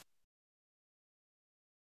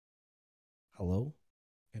Hello,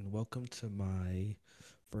 and welcome to my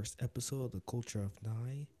first episode of the Culture of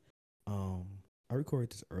Nye. Um, I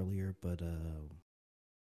recorded this earlier, but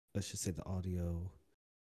let's just say the audio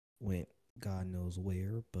went God knows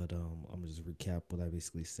where. But I'm gonna just recap what I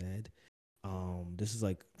basically said. This is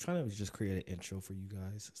like trying to just create an intro for you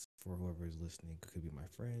guys, for whoever is listening. It could be my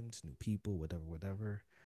friends, new people, whatever, whatever.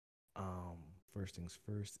 Um, First things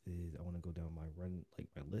first is I want to go down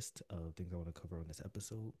my list of things I want to cover on this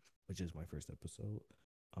episode, which is my first episode.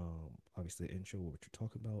 Obviously, the intro, what you're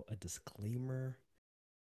talking about, a disclaimer,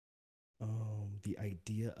 the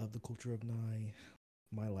idea of the culture of Nye,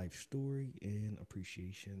 my life story, and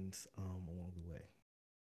appreciations along the way.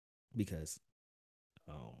 Because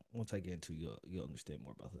once I get into you'll understand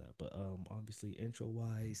more about that. But obviously, intro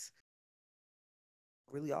wise,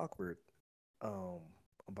 really awkward. Um,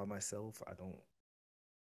 I'm by myself. I don't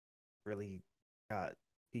really got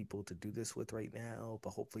people to do this with right now,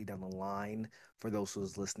 but hopefully down the line, for those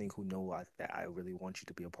who's listening who know that I really want you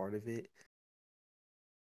to be a part of it,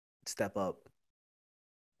 step up.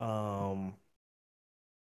 Um,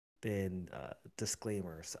 then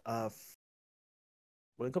disclaimers.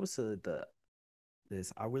 When it comes to the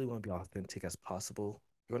this, I really want to be authentic as possible.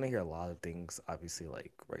 You're gonna hear a lot of things. Obviously,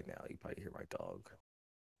 like right now, you probably hear my dog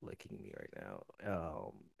licking me right now.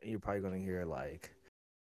 And you're probably gonna hear like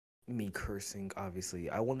me cursing. Obviously,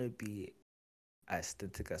 I want to be as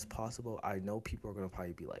aesthetic as possible. I know people are gonna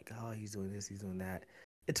probably be like, "Oh, he's doing this, he's doing that."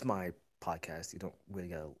 It's my podcast. You don't really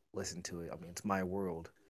gotta listen to it. I mean, it's my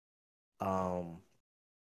world. Um,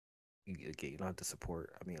 you don't have to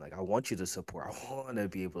support. I mean, like, I want you to support. I want to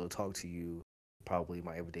be able to talk to you, probably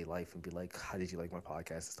my everyday life, and be like, "How did you like my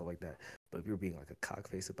podcast?" and stuff like that. But if you're being like a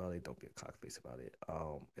cockface about it, don't be a cockface about it.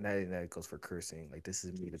 And that goes for cursing. Like, this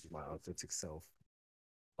is me to be my authentic self.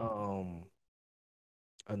 Um,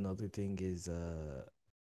 Another thing is,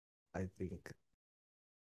 I think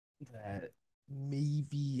that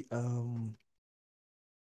maybe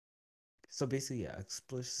so basically, yeah,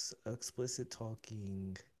 explicit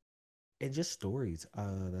talking and just stories.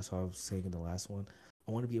 That's what I was saying in the last one.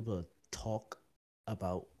 I want to be able to talk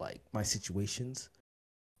about like my situations,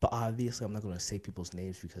 but obviously I'm not going to say people's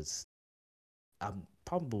names because I'm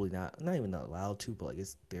probably not even allowed to, but like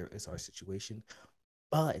it's our situation.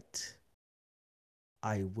 But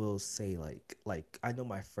I will say like I know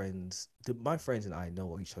my friends and I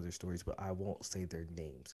know each other's stories, but I won't say their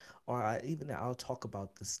names. Or I'll talk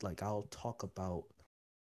about this like um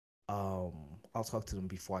I'll talk to them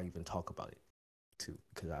before I even talk about it too,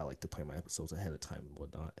 because I like to plan my episodes ahead of time and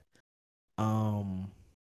whatnot. Um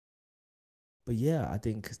but yeah, I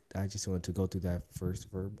think I just wanted to go through that first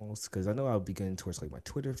verbals because I know I'll be getting towards like my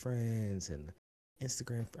Twitter friends and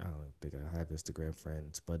Instagram. I don't think I have Instagram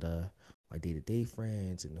friends, but my day to day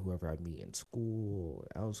friends and whoever I meet in school,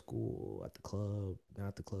 out of school, at the club, not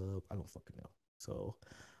at the club. I don't fucking know. So,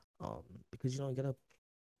 because you gotta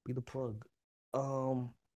be the plug.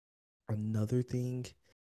 Um, Another thing,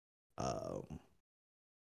 um,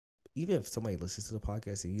 even if somebody listens to the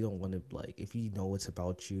podcast and you don't want to like, if you know it's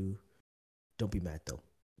about you, don't be mad though,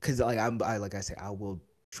 because like I say, I will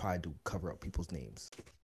try to cover up people's names.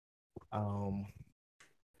 Um,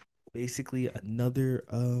 Basically, another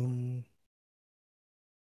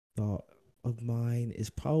thought of mine is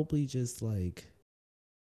probably just like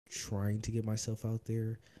trying to get myself out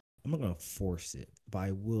there. I'm not gonna force it, but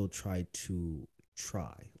I will try.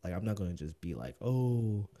 Like I'm not gonna just be like,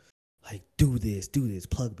 oh, like do this,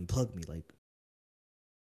 plug me. Like,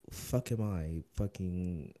 fuck am I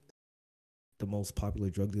fucking the most popular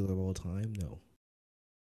drug dealer of all time? No.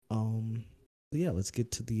 Um, yeah, let's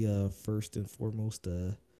get to the first and foremost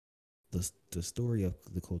the story of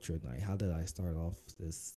the culture at night. How did I start off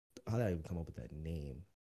this? How did I even come up with that name?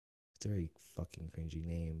 It's a very fucking cringy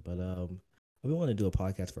name, but I've been wanting to do a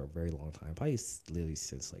podcast for a very long time, probably literally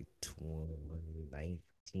since like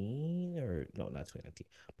 2019 or no, not 2019,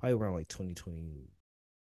 probably around like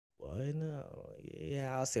 2021.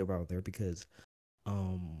 Yeah, I'll say around there because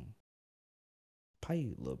um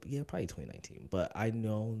probably a little bit, yeah, probably 2019. But I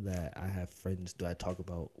know that I have friends that I talk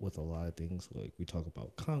about with a lot of things. Like we talk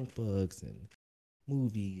about comic books and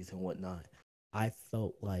movies and whatnot. I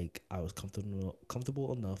felt like I was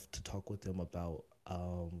comfortable enough to talk with them about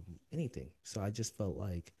anything. So I just felt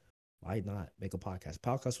like why not make a podcast?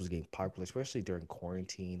 Podcast was getting popular, especially during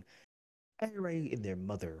quarantine. Everybody and their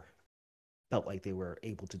mother felt like they were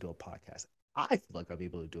able to do a podcast. I feel like I'm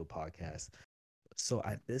able to do a podcast. So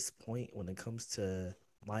at this point, when it comes to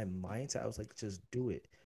my mindset, I was like, just do it.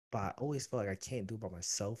 But I always feel like I can't do it by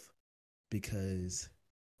myself because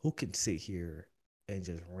who can sit here and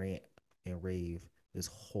just rant and rave this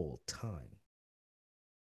whole time?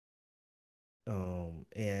 And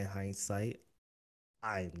in hindsight,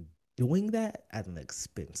 I'm doing that at an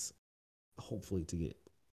expense, hopefully to get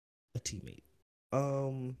a teammate.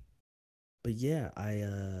 Um, but yeah,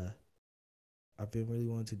 I've been really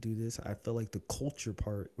wanting to do this. I feel like the culture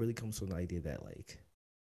part really comes from the idea that like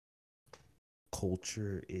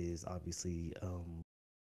culture is obviously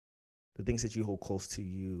the things that you hold close to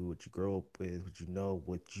you, what you grow up with, what you know,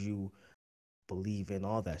 what you believe in,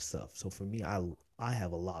 all that stuff. So for me, I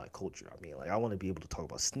have a lot of culture. I mean, like I want to be able to talk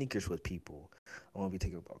about sneakers with people. I want to be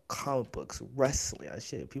talking about comic books, wrestling.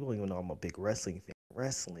 Shit, people don't even know I'm a big wrestling fan.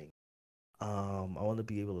 Wrestling. I want to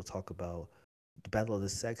be able to talk about the battle of the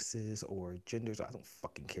sexes or genders. I don't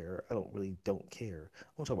fucking care. I don't care. I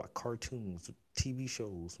want to talk about cartoons, TV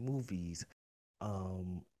shows, movies,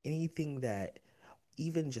 anything that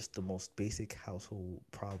even just the most basic household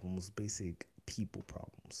problems, basic people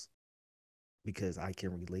problems, because I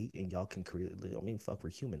can relate and y'all can create. I mean, fuck, we're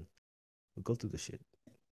human. We go through the shit.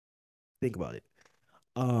 Think about it.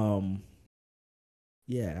 Um,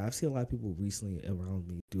 yeah, I've seen a lot of people recently around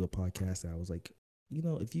me do a podcast, and I was like,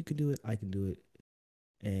 if you can do it, I can do it.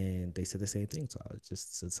 And they said the same thing, so I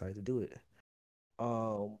just decided to do it.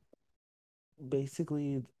 Um,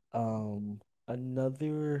 basically,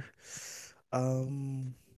 another,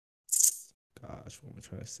 um, gosh, what am I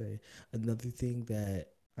trying to say? Another thing that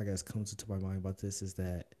I guess comes into my mind about this is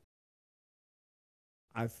that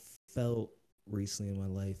I felt recently in my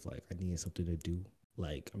life like I needed something to do.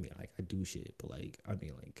 Like, I mean, like I do shit, but like, I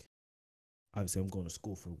mean, like, obviously I'm going to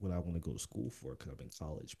school for what I want to go to school for because I'm in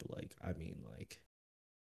college. But like, I mean, like,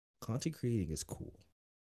 content creating is cool.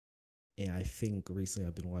 And I think recently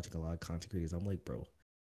I've been watching a lot of content creators. I'm like, bro,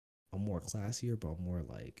 I'm more classier, but I'm more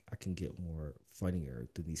like I can get more funnier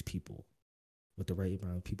than these people. With the right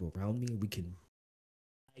amount of people around me,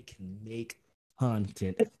 I can make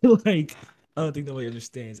content. Like I don't think nobody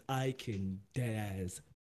understands. I can dead ass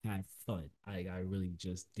have fun. I really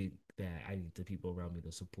just think that I need the people around me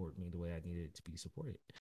to support me the way I needed to be supported.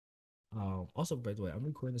 Also, by the way, I'm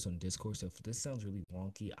recording this on Discord, so if this sounds really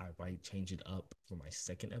wonky, I might change it up for my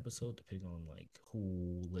second episode, depending on like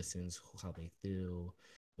who listens, how they feel,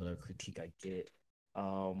 whatever critique I get.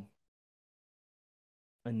 Um,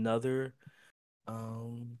 another,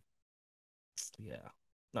 um, yeah,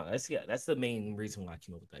 no, that's the main reason why I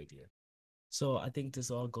came up with the idea. So I think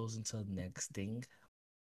this all goes into the next thing,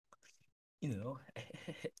 you know,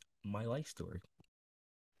 my life story.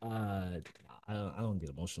 Uh, I don't get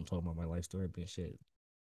emotional talking about my life story, but shit,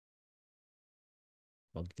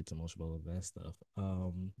 I'll get emotional about that stuff.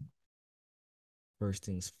 First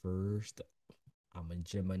things first, I'm a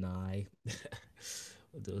Gemini.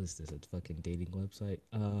 What is this? A fucking dating website?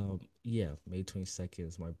 Yeah, May 22nd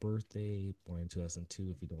is my birthday. Born in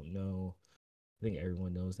 2002. If you don't know, I think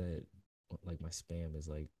everyone knows that. Like my spam is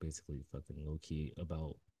like basically fucking low key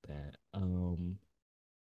about that.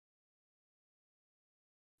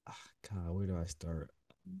 God, where do I start?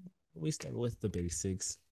 We start with the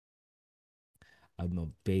basics. I'm a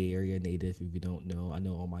Bay Area native. If you don't know, I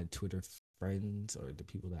know all my Twitter friends or the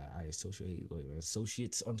people that I associate with, or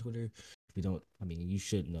associates on Twitter. If you don't, I mean, you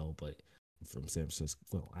should know, but I'm from San Francisco.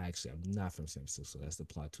 Well, I'm not from San Francisco. That's the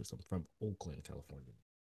plot twist. I'm from Oakland, California,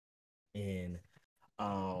 and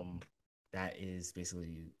um, that is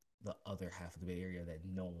basically the other half of the Bay Area that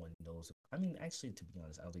no one knows. I mean, actually, to be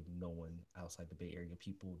honest, I don't think no one outside the Bay Area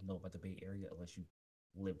people know about the Bay Area unless you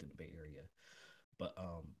lived in the Bay Area. But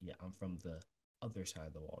yeah, I'm from the other side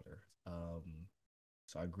of the water.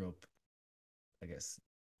 So I grew up, I guess,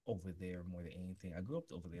 over there more than anything. I grew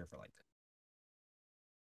up over there for like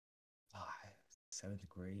five, seventh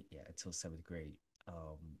grade, yeah, until seventh grade.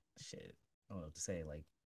 Shit, I don't know what to say. Like,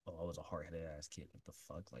 oh, I was a hard headed ass kid. What the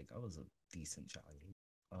fuck? Like, I was a decent child.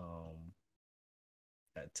 Um,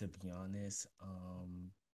 to be honest,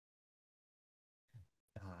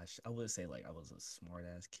 gosh, I would say like I was a smart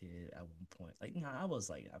ass kid at one point. Like, nah, I was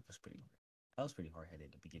pretty hard headed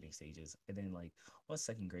in the beginning stages. And then like once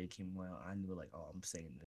second grade came around, I knew like, oh, I'm staying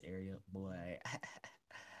in this area, boy.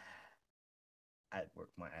 I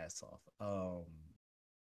worked my ass off.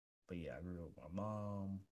 But yeah, I grew up with my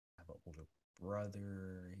mom. I have an older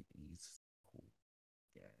brother. He's cool.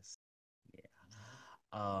 Yes. Yeah.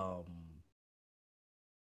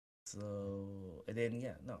 So and then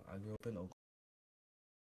yeah, no, I grew up in Oakland.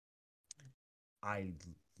 I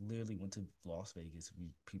literally went to Las Vegas.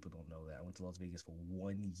 People don't know that I went to Las Vegas for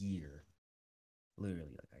 1 year.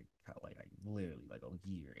 Literally, I literally like a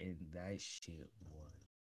year, and that shit was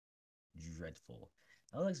dreadful.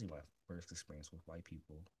 That was actually my first experience with white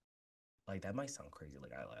people. Like that might sound crazy.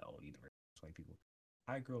 Like I like, oh, you never white people.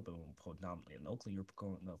 I grew up in Oakland. You're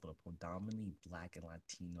growing up in a predominantly black and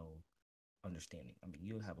Latino understanding. I mean,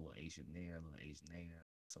 you have a little Asian there, a little Asian there,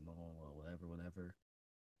 Samoan, well, whatever, whatever.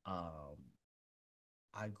 Um,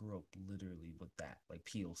 I grew up literally with that, like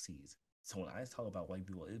POCs. So when I talk about white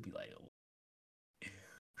people, it'd be like,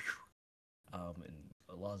 in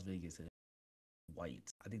Las Vegas, and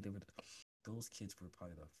white. I think those kids were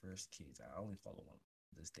probably the first kids. I only follow one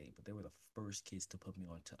to this day, but they were the first kids to put me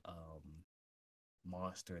onto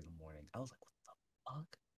Monster in the morning. I was like, what the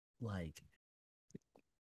fuck? Like,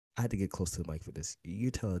 I had to get close to the mic for this.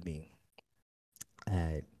 You're telling me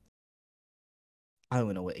at I don't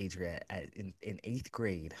even know what age you're in eighth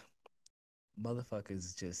grade,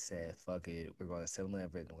 motherfuckers just said, fuck it, we're going to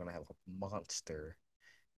 7-Eleven, we're gonna have a Monster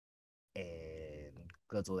and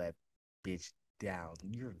guzzle that bitch down.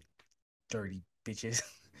 You're dirty bitches.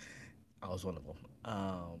 I was one of them.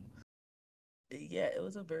 Yeah, it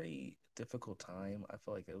was a very difficult time. I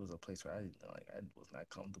feel like it was a place where I was not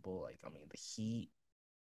comfortable. Like, I mean, the heat.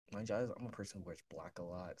 Mind you, I'm a person who wears black a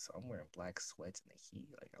lot, so I'm wearing black sweats in the heat.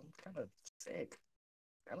 Like, I'm kind of sick,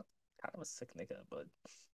 kind of a sick nigga. But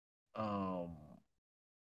um,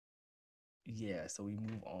 yeah. So we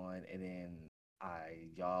move on, and then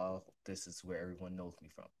y'all, this is where everyone knows me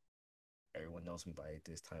from. Everyone knows me by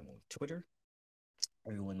this time on Twitter.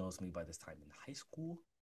 Everyone knows me by this time in high school.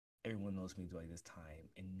 Everyone knows me by this time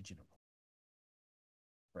in general.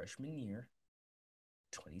 Freshman year,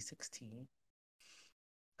 2016.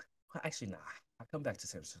 Well, actually, nah. I come back to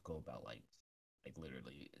San Francisco about like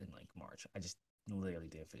literally in like March. I just literally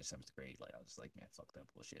didn't finish 7th grade. Like I was just like, man, fuck that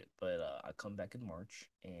bullshit. But I come back in March,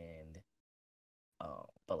 and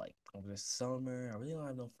but like over the summer, I really don't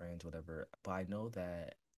have no friends, whatever. But I know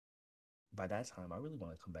that by that time, I really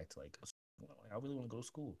want to come back to like, I really want to go to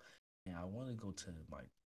school, and I want to go to my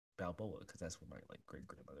Balboa because that's where my like great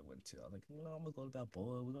grandmother went to. I was like, I'm gonna go to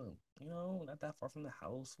Balboa. We're gonna, not that far from the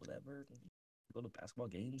house, whatever. Go to basketball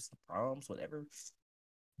games, proms, whatever.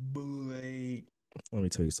 Boy, let me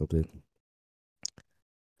tell you something.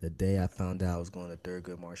 The day I found out I was going to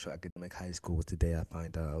Thurgood Marshall Academic High School was the day I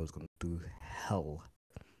found out I was going through hell.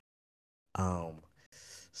 Um,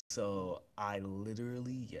 so I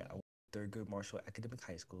literally, yeah, I went to Thurgood Marshall Academic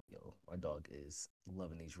High School. Yo, my dog is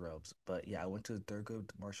loving these rubs. But yeah, I went to Thurgood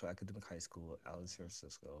Marshall Academic High School out in San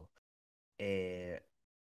Francisco, and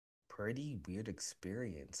pretty weird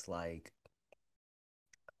experience. Like,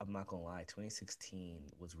 I'm not gonna lie,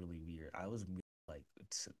 2016 was really weird. I was like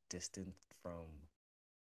distant from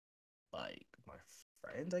like my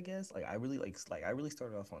friends, I guess. Like I really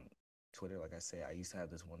started off on Twitter. Like I say, I used to have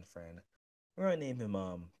this one friend. We're gonna name him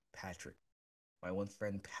Patrick. My one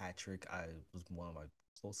friend Patrick, I was one of my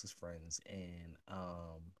closest friends, and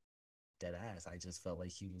dead ass. I just felt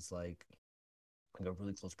like he was like a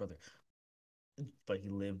really close brother. But he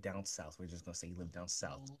lived down south. We're just gonna say he lived down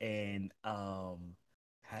south. And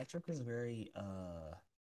Patrick was very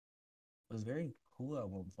cool at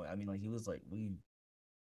one point. I mean, like he was like we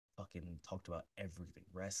fucking talked about everything,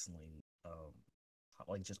 wrestling,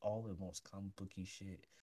 like just all the most comic booky shit,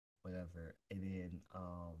 whatever. And then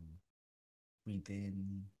we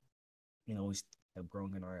then we have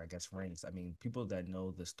grown in our, I guess, ranks. I mean, people that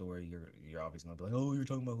know the story, you're obviously gonna be like, oh, you're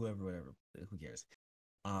talking about whoever, whatever. Who cares?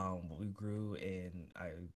 But we grew, and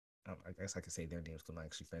I guess I could say their names because I'm not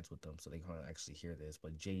actually friends with them, so they can't actually hear this.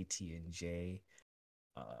 But JT and Jay,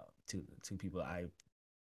 two people I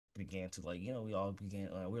began to like, we all began,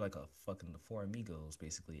 we were like a fucking four amigos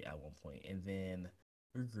basically at one point, and then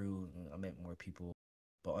we grew. And I met more people,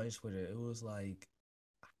 but on Twitter, it was like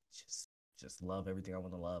I just love everything I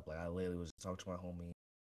want to love. Like I literally was talking to my homie,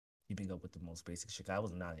 keeping up with the most basic shit. I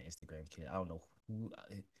was not an Instagram kid. I don't know who.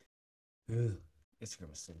 Ugh,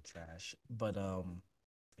 Instagram is so trash. But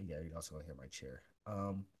yeah, you're also gonna hear my chair.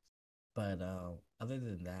 But other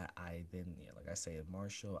than that, I then yeah, like I say, in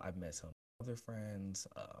Marshall, I met some other friends.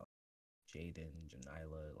 Jaden,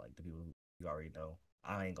 Janila, like the people who you already know.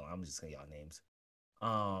 I ain't gonna. I'm just saying y'all names.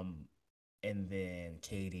 Um, and then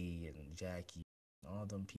Katie and Jackie, all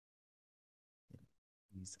them people.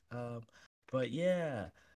 But yeah,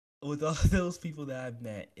 with all those people that I've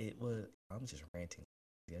met, it was. I'm just ranting.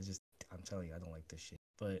 Yeah, I'm telling you, I don't like this shit.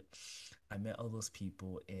 But I met all those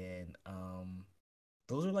people, and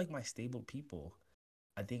those are like my stable people.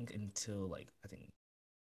 I think until like I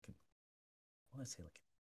want to say like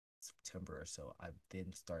September or so, I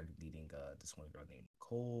then started meeting this one girl named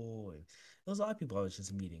Nicole, and it was a lot of people I was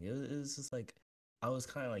just meeting. It was just like I was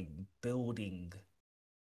kind of like building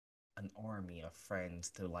an army of friends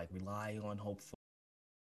to like rely on. Hopefully,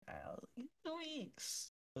 it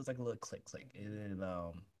was like a little click. And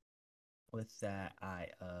with that, I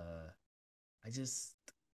just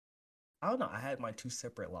I don't know. I had my two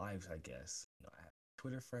separate lives, I guess. I had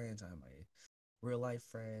Twitter friends, I have my real life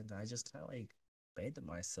friends. I just kind of like abandoned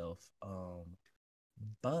myself.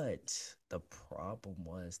 But the problem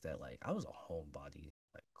was that like I was a homebody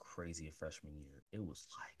like crazy in freshman year. It was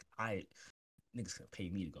like I niggas could pay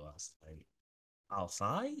me to go outside.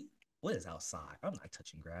 Outside? What is outside? I'm not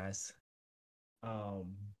touching grass.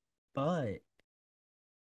 Um, but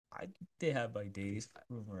I did have my days. I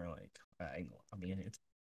remember like I mean it's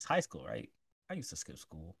high school, right? I used to skip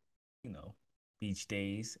school. You know, beach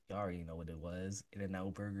days. You already know what it was.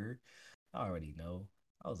 In-N-Out Burger. I already know.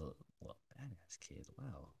 I was a well badass kid.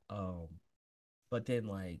 Wow. But then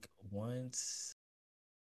like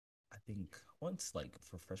I think once like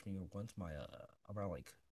for freshman year, once my around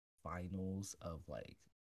like finals of like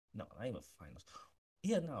no, not even finals.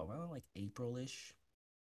 Yeah, no, around like April-ish,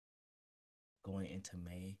 going into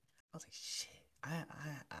May, I was like, shit,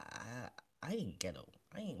 I ain't ghetto.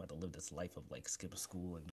 I ain't about to live this life of like skipping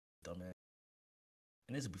school and dumbass.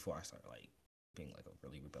 And this is before I started like being like a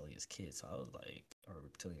really rebellious kid. So I was like, or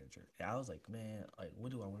a teenager. And I was like, man, like,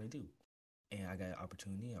 what do I want to do? And I got an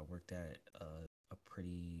opportunity. I worked at a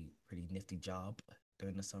pretty nifty job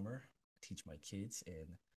during the summer, teach my kids,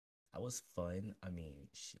 and that was fun. I mean,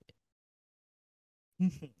 shit.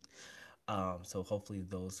 So hopefully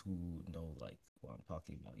those who know like what I'm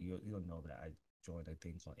talking about, you'll know that I joined a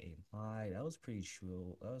thing called AMI. That was pretty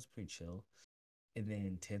chill. That was pretty chill. And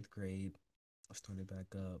then 10th grade, I started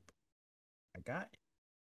back up. I got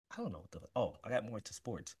I don't know what the I got more into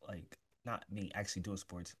sports. Like not me actually doing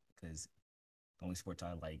sports because the only sports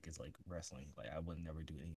I like is like wrestling. Like I would never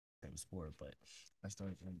do any type of sport, but I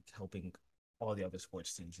started like, helping all the other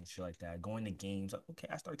sports teams and shit like that. Going to games. Like, okay,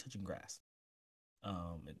 I started touching grass.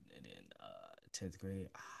 And then 10th grade,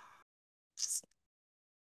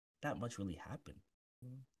 not much really happened.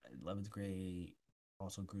 11th grade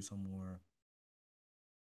also grew some more.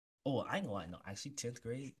 Oh, I ain't gonna lie. No, actually, 10th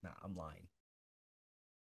grade. Nah, I'm lying.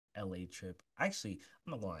 LA trip. Actually,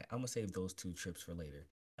 I'm not gonna lie. I'm gonna save those two trips for later.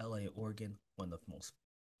 LA, Oregon, one of the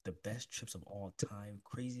the best trips of all time.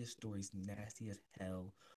 Craziest stories, nasty as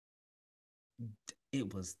hell.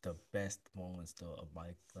 It was the best moments though of my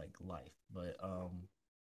like life. But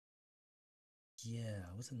yeah,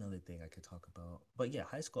 what's another thing I could talk about? But yeah,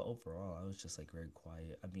 high school overall, I was just like very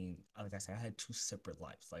quiet. I mean, like I said, I had two separate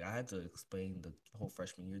lives. Like I had to explain the whole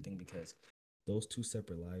freshman year thing because those two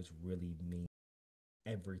separate lives really mean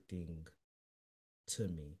everything to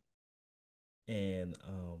me. And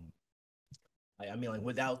I mean, like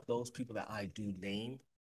without those people that I do name,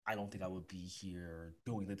 I don't think I would be here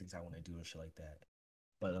doing the things I want to do and shit like that.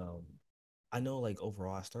 But I know like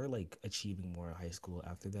overall I started like achieving more in high school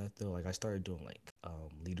after that though. Like I started doing like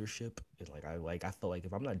leadership and like I felt like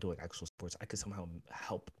if I'm not doing actual sports, I could somehow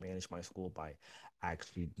help manage my school by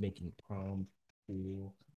actually making prom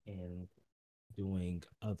cool and doing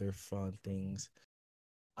other fun things.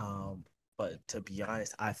 Um but to be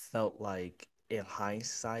honest, I felt like in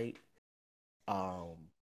hindsight, um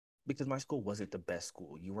because my school wasn't the best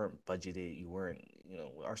school. You weren't budgeted, you weren't,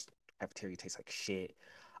 our cafeteria tastes like shit.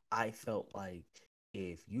 I felt like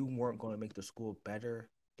if you weren't going to make the school better,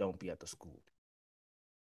 don't be at the school.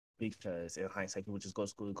 Because in hindsight, you would just go to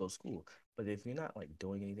school to go to school. But if you're not like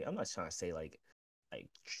doing anything, I'm not trying to say like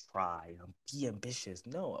try, be ambitious.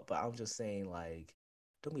 No, but I'm just saying like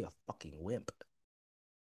don't be a fucking wimp.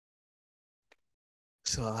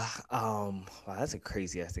 So wow, that's a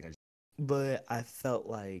crazy ass thing. But I felt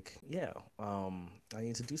like yeah, I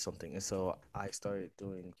need to do something, and so I started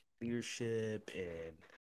doing leadership and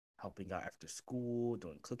helping out after school,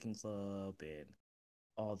 doing cooking club and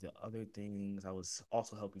all the other things. I was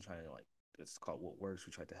also helping trying to like it's called What Works.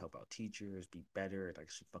 We tried to help out teachers be better and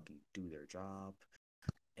actually fucking do their job.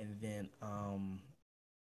 And then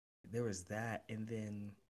there was that, and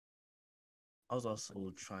then I was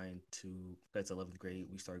also trying to that's 11th grade.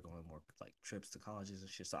 We started going more like trips to colleges and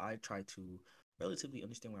shit. So I tried to relatively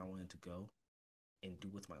understand where I wanted to go and do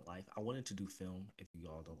with my life. I wanted to do film. If you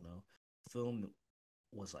all don't know, film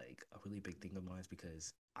was like a really big thing of mine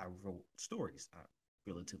because I wrote stories. I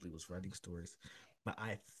relatively was writing stories, but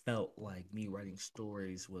I felt like me writing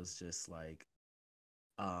stories was just like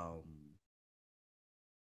um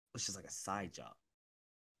it's just like a side job.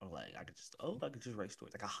 Or like I could just write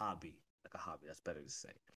stories like a hobby. Like a hobby, that's better to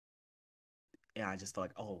say. And I just felt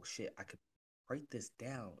like, oh shit, I could write this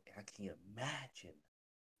down and I can imagine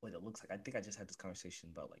what it looks like. I think I just had this conversation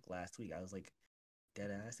about like last week. I was like,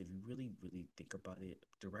 dead ass, if you really, really think about it,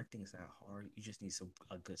 directing is not hard. You just need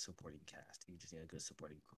a good supporting cast. You just need a good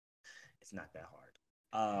supporting crew. It's not that hard.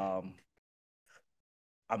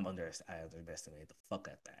 I underestimated the fuck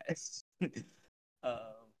at that.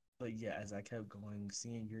 um, but yeah, as I kept going,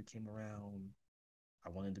 senior year came around. I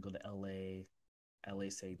wanted to go to LA. LA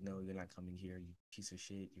said, no, you're not coming here, you piece of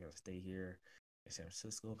shit. You're gonna stay here in San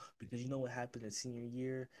Francisco. Because you know what happened in senior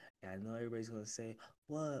year? And I know everybody's gonna say,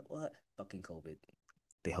 what? Fucking COVID.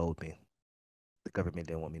 They hold me. The government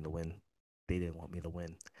didn't want me to win. They didn't want me to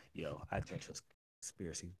win. Yo, I think it's a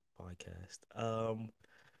conspiracy podcast.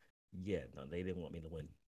 Yeah, no, they didn't want me to win.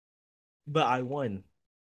 But I won.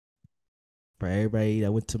 For everybody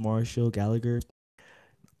that went to Marshall Gallagher,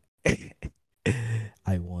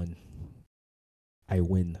 I won. I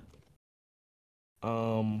win.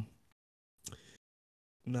 Um,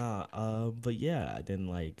 but yeah, then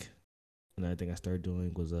like another thing I started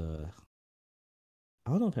doing was I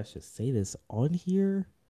don't know if I should say this on here.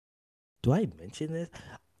 Do I mention this?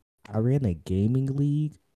 I ran a gaming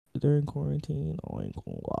league during quarantine. Oh, I ain't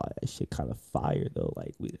gonna lie, that shit kind of fire though.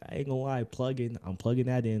 Like I ain't gonna lie, I'm plugging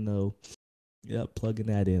that in though. Yep, plugging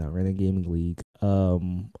that in. I ran a gaming league.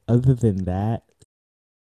 Other than that,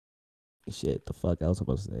 shit, the fuck I was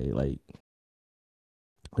supposed to say. Like,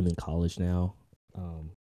 I'm in college now.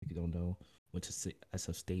 If you don't know, went to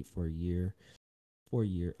SF State for a year. For a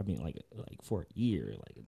year, I mean, like for a year,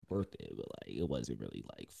 like worth it, but like it wasn't really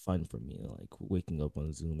like fun for me. Like waking up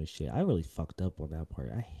on Zoom and shit. I really fucked up on that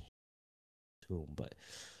part. I hate Zoom, but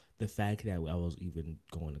the fact that I was even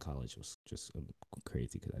going to college was just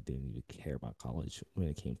crazy because I didn't even care about college when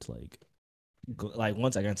it came to like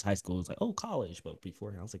once I got into high school, it was like, oh, college. But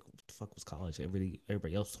before I was like, what the fuck was college? Everybody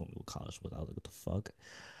else told me what college was. I was like, what the fuck?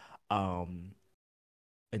 Um,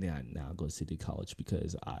 and then now I go to City College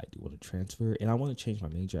because I do want to transfer and I want to change my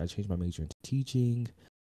major. I changed my major into teaching.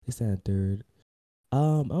 This that, and third. I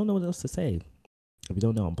don't know what else to say. If you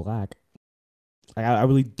don't know, I'm black. I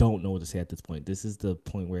really don't know what to say at this point. This is the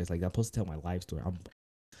point where it's like I'm supposed to tell my life story. I'm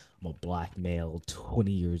a black male,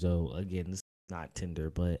 20 years old. Again, this is not Tinder,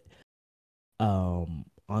 but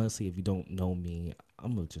honestly, if you don't know me,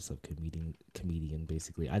 I'm just a comedian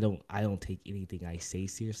basically. I don't take anything I say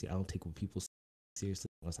seriously. I don't take what people say seriously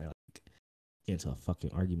unless I like get into a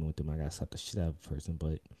fucking argument with them. I gotta slap the shit out of a person.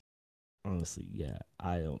 But honestly, yeah,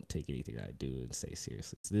 I don't take anything I do and say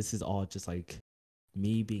seriously. So this is all just like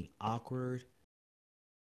me being awkward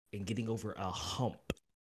and getting over a hump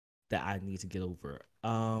that I need to get over.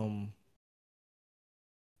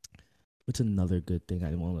 What's another good thing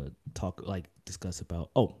I want to discuss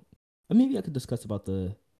about? Oh, maybe I could discuss about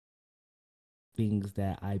the things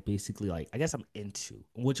that I basically like. I guess I'm into,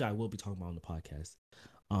 which I will be talking about on the podcast.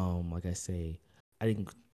 Like I say, I think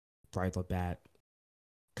right off the bat,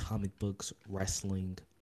 comic books, wrestling,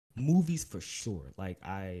 movies for sure. Like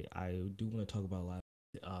I do want to talk about a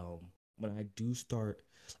lot. When I do start,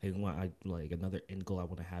 like when I like another end goal I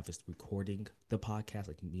want to have is recording the podcast,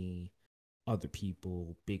 like me, other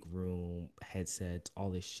people, big room, headsets,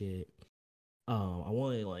 all this shit. I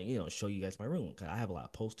want to show you guys my room. 'Cause I have a lot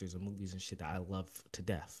of posters and movies and shit that I love to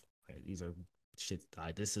death. Like, these are shit.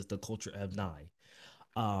 This is the culture of Nye.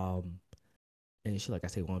 Um, and shit, like I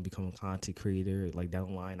say, want to become a content creator. Like down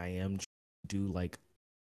the line, I am do like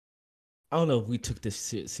I don't know if we took this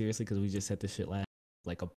shit seriously because we just said this shit last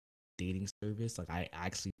like a dating service. Like I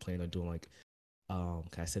actually plan on doing like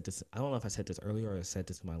can I said this? I don't know if I said this earlier or I said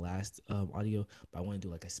this in my last audio, but I want to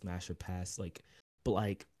do like a smash or pass, like, but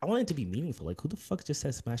like I want it to be meaningful. Like, who the fuck just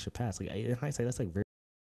says smash or pass? Like in hindsight, that's like very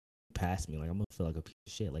past me. Like I'm gonna feel like a piece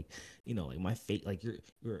of shit. Like like my face. Like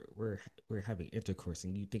we're having intercourse,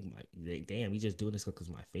 and you think like, damn, you just doing this because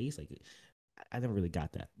of my face. Like I never really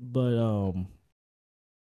got that, but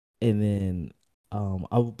and then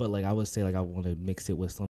but like I would say like I want to mix it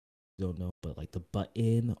with something I don't know, but like the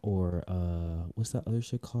button or what's that other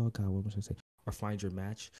shit called? God, what was I say? Or find your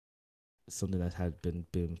match. Something that had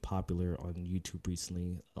been popular on YouTube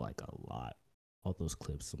recently, like a lot. All those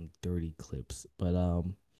clips, some dirty clips. But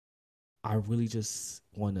I really just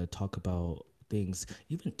want to talk about things.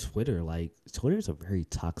 Even Twitter, like Twitter is a very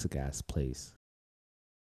toxic ass place.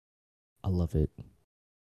 I love it.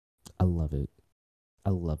 I love it. I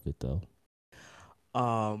love it though.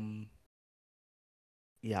 Um,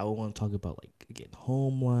 yeah, I want to talk about like again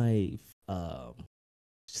home life,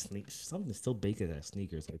 something still bacon at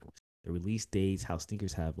sneakers, like the release dates, how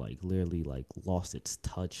sneakers have like literally like lost its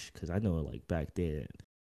touch. Because I know like back then,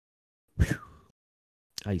 whew,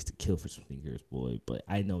 I used to kill for some sneakers, boy. But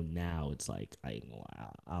I know now it's like I ain't gonna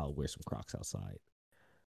lie, I'll wear some Crocs outside.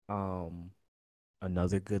 Um,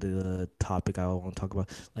 Another good topic I want to talk about,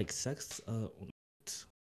 like sex.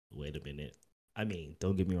 Wait a minute. I mean,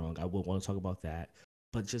 don't get me wrong. I would want to talk about that,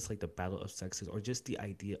 but just like the battle of sexes, or just the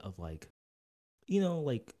idea of like,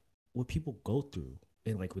 like what people go through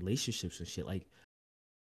in like relationships and shit. Like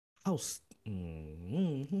how I was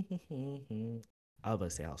about to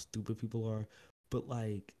say how stupid people are, but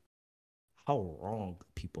like how wrong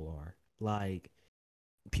people are. Like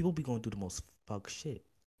people be going through the most fuck shit.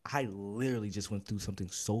 I literally just went through something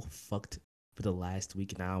so fucked for the last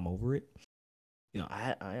week, and now I'm over it.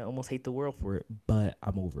 I almost hate the world for it, but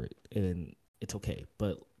I'm over it, and it's okay.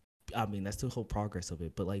 But I mean, that's the whole progress of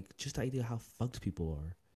it. But like, just the idea how fucked people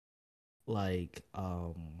are. Like,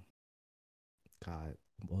 God, I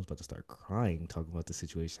was about to start crying talking about the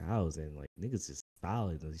situation I was in. Like, niggas just foul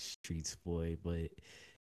in the streets, boy. But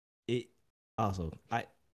it also,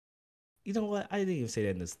 you know what? I didn't even say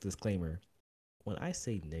that in this disclaimer. When I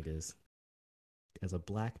say niggas, as a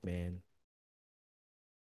black man,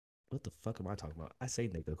 what the fuck am I talking about? I say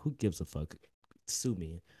nigga. Who gives a fuck? Sue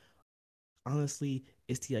me. Honestly,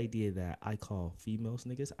 it's the idea that I call females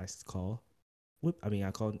niggas. I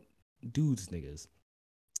call dudes niggas.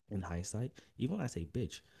 In hindsight, even when I say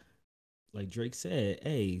bitch, like Drake said,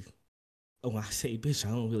 hey, when I say bitch, I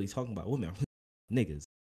don't really talk about women, niggas,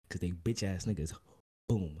 because they bitch ass niggas.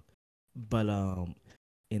 Boom. But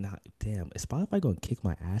damn, is Spotify gonna kick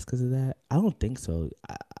my ass because of that? I don't think so.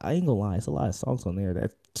 I ain't gonna lie, it's a lot of songs on there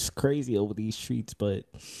that's crazy over these streets, but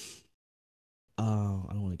I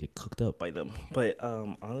don't want to get cooked up by them. But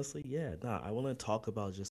honestly, yeah, nah, I want to talk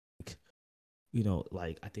about just like,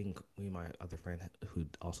 like I think me and my other friend who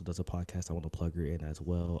also does a podcast, I want to plug her in as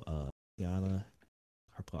well. Yana,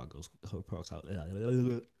 her podcast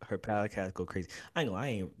go crazy. I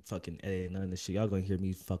ain't fucking editing none of this shit. Y'all gonna hear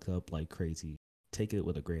me fucked up like crazy. Take it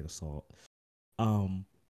with a grain of salt. Um,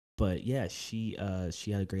 but yeah, she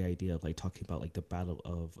had a great idea of like talking about like the battle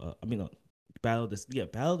of battle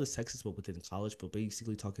of the sexes, but within college, but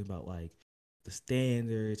basically talking about like the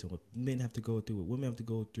standards and what men have to go through, what women have to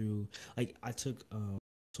go through. Like I took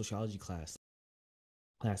sociology class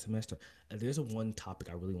last semester, and there's a one topic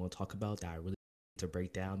I really want to talk about that I really need to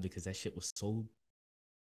break down because that shit was so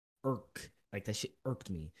like that shit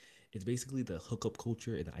irked me. It's basically the hookup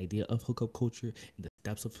culture and the idea of hookup culture and the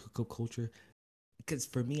steps of hookup culture. Because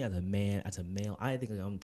for me as a man, as a male, I think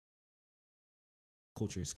I'm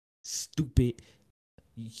culture is stupid.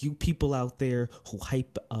 You people out there who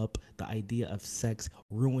hype up the idea of sex,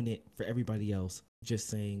 ruin it for everybody else. Just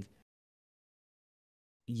saying,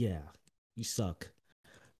 yeah, you suck.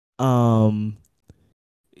 Um,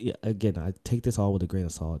 yeah. Again, I take this all with a grain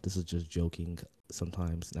of salt. This is just joking.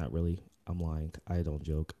 Sometimes, not really. I'm lying. I don't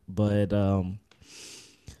joke. But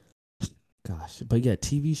gosh, but yeah,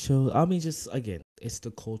 TV shows. I mean, just again, it's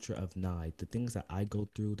the culture of Nye. The things that I go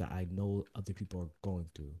through that I know other people are going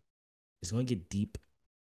through. It's gonna get deep.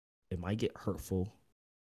 It might get hurtful.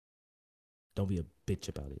 Don't be a bitch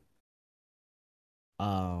about it.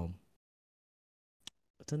 Um,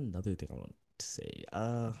 What's another thing I want to say?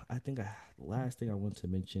 I think last thing I want to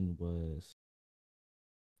mention was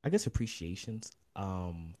I guess appreciations.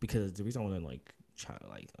 Because the reason I want to like try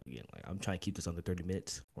like again like I'm trying to keep this under 30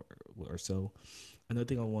 minutes or so. Another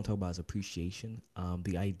thing I want to talk about is appreciation.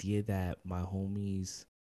 The idea that my homies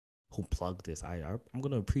who plug this, I'm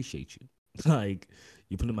gonna appreciate you. Like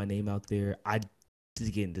you putting my name out there.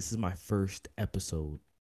 Again, this is my first episode.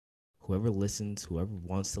 Whoever listens, whoever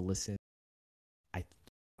wants to listen, I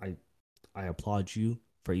I I applaud you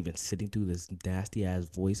for even sitting through this nasty ass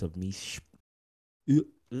voice of me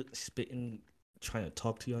spitting, trying to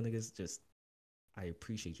talk to y'all niggas. Just I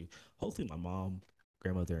appreciate you. Hopefully, my mom,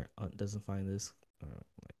 grandmother, aunt doesn't find this.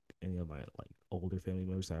 Like any of my like older family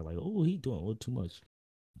members are like, oh, he doing a little too much.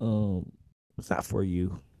 It's not for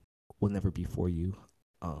you. Will never be for you.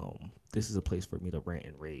 This is a place for me to rant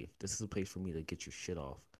and rave. This is a place for me to get your shit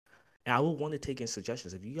off. And I will want to take in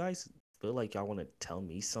suggestions. If you guys feel like y'all want to tell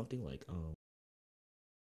me something, like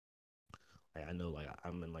I know like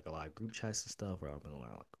I'm in like a lot of group chats and stuff, or I'm in a lot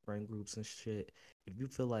of like friend groups and shit. If you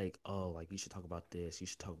feel like, oh, like you should talk about this, you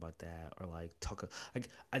should talk about that, or like talk like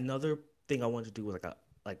another thing I wanted to do was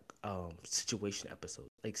like a situation episode.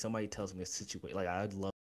 Like somebody tells me a situation, like I'd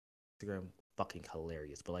love Instagram fucking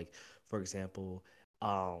hilarious. But like for example,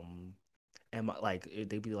 am I like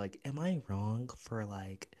they'd be like, am I wrong for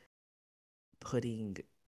like putting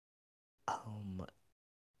um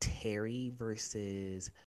Terry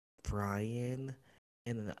versus Brian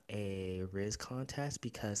in a Riz contest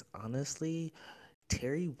because honestly,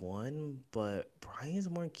 Terry won, but Brian's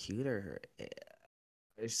more cuter.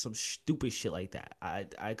 There's some stupid shit like that.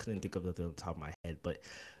 I couldn't think of it on the top of my head, but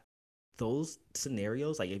those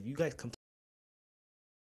scenarios, like if you guys come to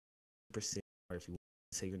or if you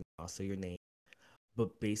say your name, I'll say your name.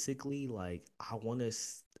 But basically, like I want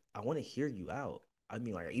to hear you out. I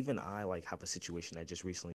mean, like even I like have a situation that just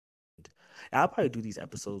recently. And I'll probably do these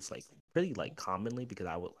episodes like pretty like commonly because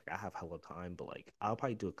I have hella time, but like I'll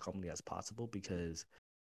probably do it commonly as possible because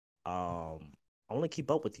um I want to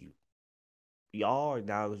keep up with you. Y'all are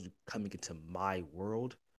now coming into my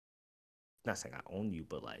world. Not saying I own you,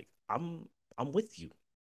 but like I'm with you.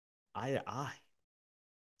 Eye to eye.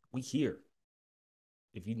 We here.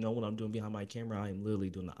 If you know what I'm doing behind my camera, I am literally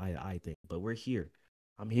doing the eye to eye thing. But we're here.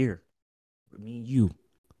 I'm here. Me and you.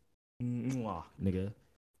 Mwah, nigga.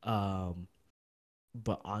 Um,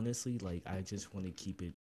 but honestly, like I just want to keep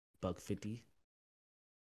it buck 50.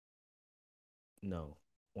 No,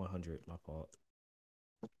 100, my fault.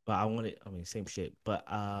 But I want it, I mean, same shit. But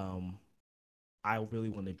I really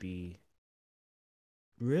want to be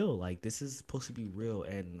real. Like this is supposed to be real,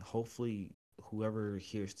 and hopefully, whoever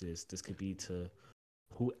hears this, this could be to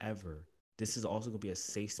whoever. This is also gonna be a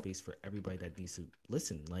safe space for everybody that needs to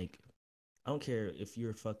listen. Like, I don't care if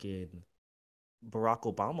you're fucking Barack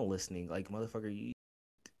Obama listening. Like, motherfucker,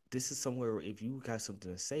 this is somewhere where if you got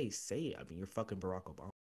something to say it. I mean, you're fucking Barack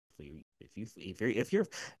Obama. If you're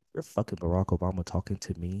fucking Barack Obama talking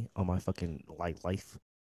to me on my fucking like life,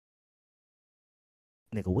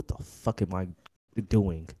 nigga, what the fuck am I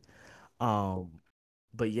doing? Um,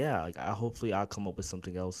 but yeah, like I hopefully I'll come up with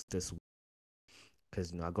something else this week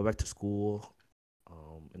because I go back to school,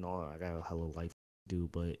 and all I got a hell of life to do.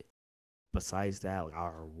 But besides that, like,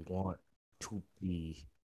 I want to be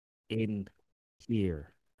in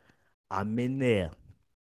here. I'm in there.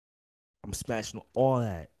 I'm smashing all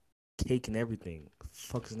that cake and everything.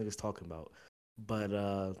 Fuck is niggas talking about. But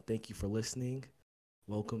thank you for listening.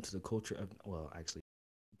 Welcome to the culture of actually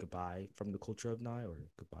goodbye from the culture of Nye or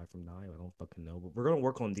goodbye from Nye. I don't fucking know. But we're gonna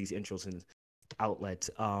work on these intros and outlets.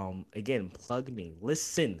 Again, plug me.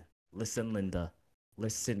 Listen. Listen, Linda.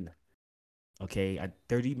 Listen. Okay.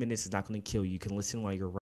 30 minutes is not gonna kill you. You can listen while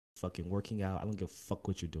you're fucking working out. I don't give a fuck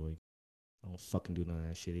what you're doing. I don't fucking do none of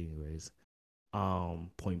that shit anyways.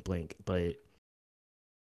 Point blank. But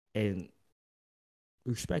and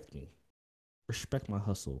respect me. Respect my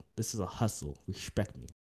hustle. This is a hustle. Respect me.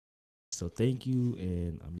 So thank you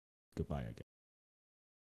and goodbye, I guess.